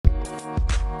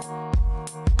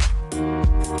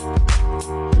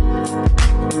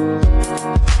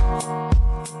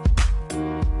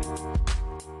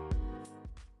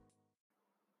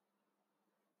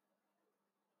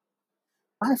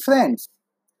My friends,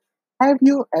 have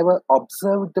you ever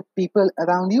observed the people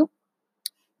around you?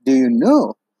 Do you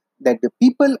know that the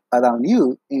people around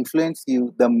you influence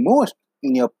you the most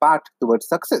in your path towards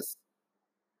success?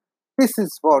 This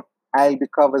is what I'll be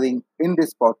covering in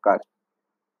this podcast.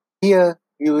 Here,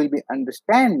 you will be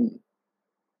understanding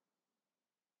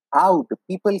how the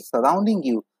people surrounding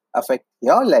you affect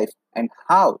your life and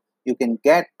how you can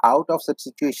get out of such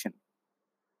situation.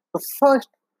 So first,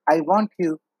 I want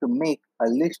you to make a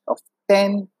list of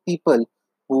 10 people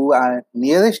who are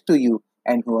nearest to you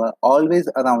and who are always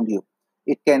around you.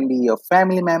 It can be your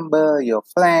family member, your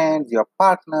friends, your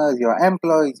partners, your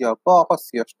employees, your boss,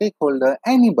 your stakeholder,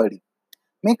 anybody.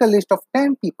 Make a list of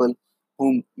 10 people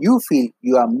whom you feel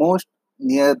you are most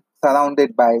near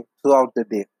surrounded by throughout the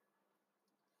day.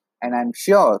 And I'm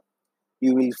sure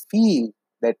you will feel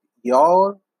that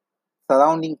your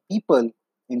surrounding people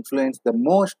influence the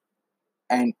most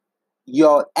and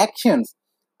your actions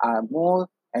are more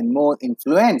and more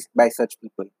influenced by such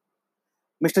people.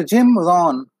 Mr. Jim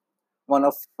Rohn, one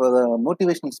of the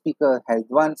motivational speaker, has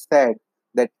once said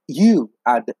that you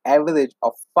are the average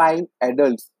of 5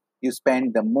 adults you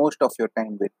spend the most of your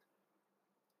time with.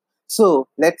 So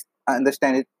let's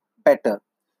understand it better.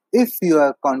 If you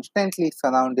are constantly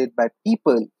surrounded by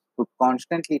people who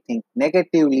constantly think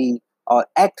negatively or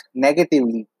act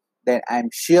negatively, then I'm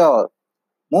sure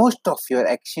most of your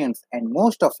actions and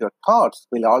most of your thoughts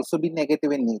will also be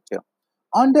negative in nature.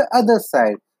 On the other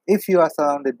side, if you are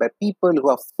surrounded by people who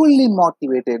are fully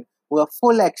motivated, who are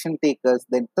full action takers,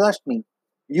 then trust me,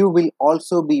 you will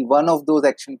also be one of those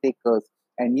action takers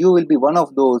and you will be one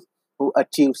of those who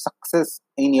achieve success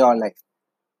in your life.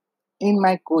 In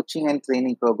my coaching and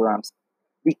training programs,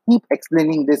 we keep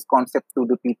explaining this concept to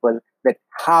the people that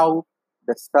how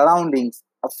the surroundings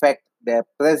affect their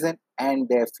present and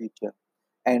their future.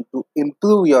 And to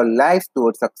improve your life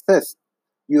towards success,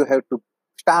 you have to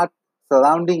start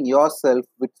surrounding yourself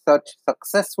with such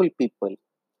successful people.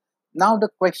 Now, the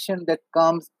question that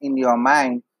comes in your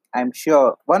mind, I'm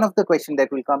sure one of the questions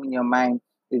that will come in your mind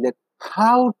is that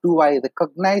how do I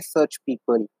recognize such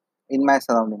people in my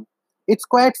surroundings? It's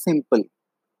quite simple.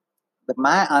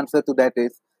 My answer to that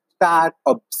is start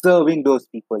observing those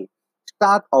people.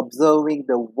 Start observing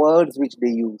the words which they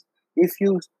use. If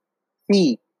you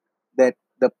see that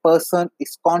the person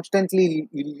is constantly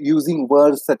using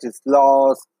words such as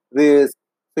loss, risk,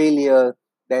 failure,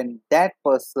 then that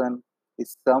person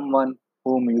is someone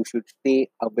whom you should stay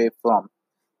away from.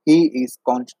 He is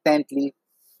constantly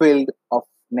filled of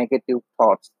negative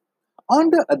thoughts.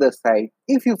 On the other side,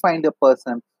 if you find a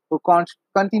person who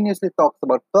continuously talks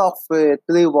about profit,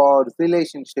 rewards,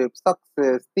 relationships,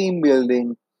 success, team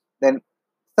building, then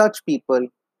such people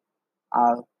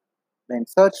are then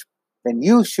such then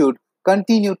you should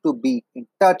continue to be in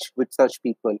touch with such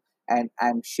people, and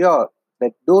I'm sure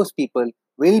that those people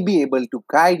will be able to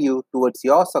guide you towards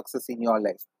your success in your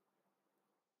life.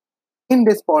 In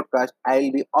this podcast,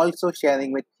 I'll be also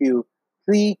sharing with you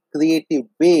 3 creative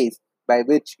ways by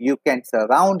which you can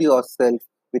surround yourself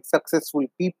with successful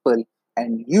people,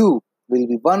 and you will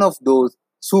be one of those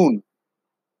soon.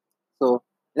 So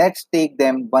let's take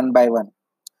them one by one.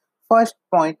 First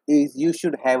point is you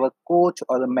should have a coach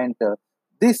or a mentor.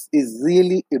 This is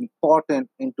really important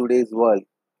in today's world.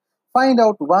 Find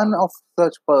out one of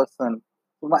such person,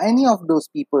 any of those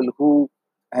people who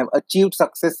have achieved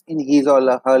success in his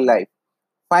or her life.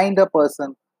 Find a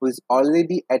person who is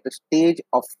already at a stage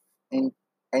of in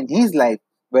in his life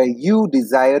where you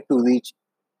desire to reach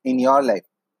in your life.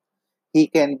 He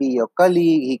can be your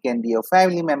colleague, he can be your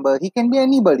family member, he can be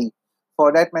anybody.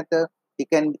 For that matter, he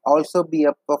can also be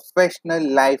a professional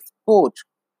life coach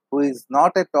who is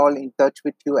not at all in touch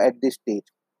with you at this stage.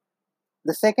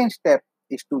 The second step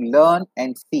is to learn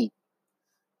and see.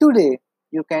 Today,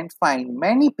 you can find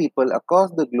many people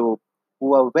across the globe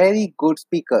who are very good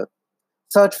speakers.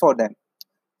 Search for them,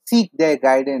 seek their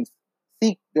guidance,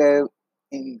 seek their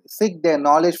seek their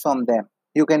knowledge from them.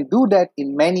 You can do that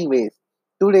in many ways.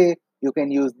 Today, you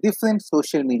can use different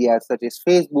social media such as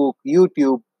Facebook,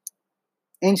 YouTube,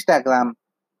 Instagram,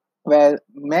 where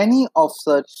many of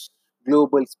such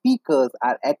global speakers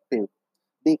are active.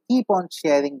 They keep on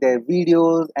sharing their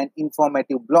videos and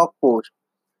informative blog posts.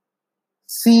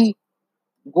 See,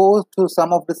 go through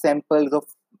some of the samples of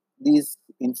these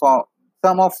info,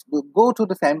 go to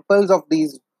the samples of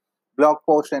these blog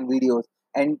posts and videos,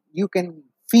 and you can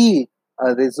feel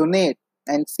resonate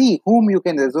and see whom you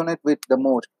can resonate with the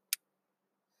most.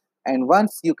 And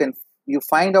once you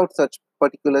find out such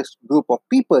particular group of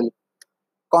people,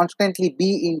 constantly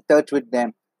be in touch with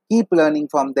them, keep learning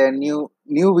from their new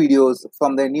videos,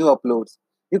 from their new uploads.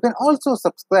 You can also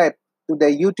subscribe to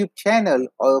their YouTube channel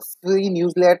or free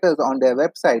newsletters on their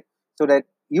website so that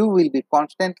you will be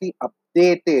constantly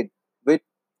updated with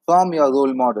from your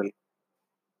role model.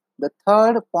 The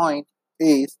third point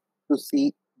is to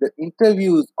see the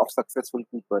interviews of successful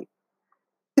people.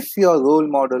 If your role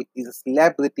model is a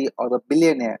celebrity or a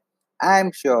billionaire, I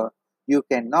am sure you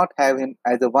cannot have him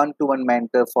as a one to one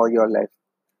mentor for your life.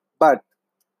 But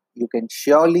you can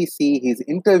surely see his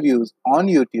interviews on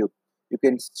YouTube. You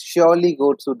can surely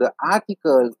go through the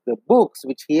articles, the books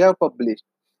which he have published,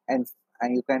 and,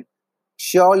 and you can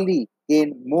surely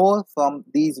gain more from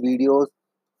these videos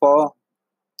for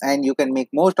and you can make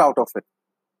most out of it.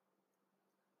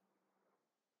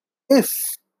 If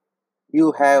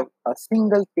you have a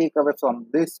single takeaway from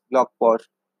this blog post,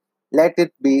 let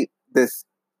it be this.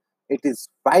 It is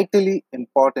vitally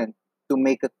important to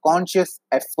make a conscious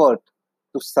effort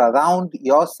to surround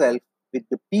yourself with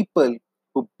the people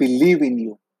who believe in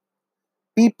you.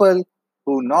 People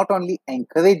who not only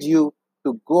encourage you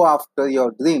to go after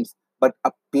your dreams but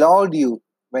applaud you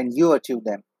when you achieve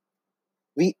them.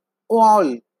 We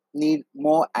all need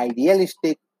more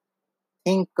idealistic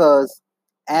thinkers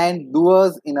and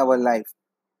doers in our life.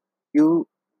 You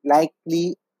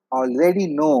likely already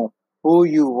know who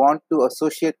you want to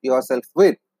associate yourself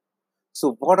with.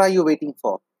 So, what are you waiting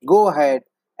for? Go ahead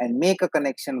and make a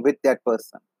connection with that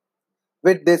person.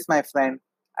 With this, my friend,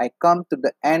 I come to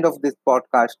the end of this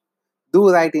podcast. Do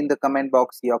write in the comment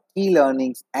box your key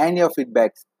learnings and your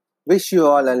feedbacks. Wish you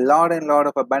all a lot and lot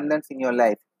of abundance in your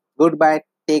life. Goodbye.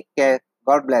 Take care.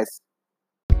 God bless.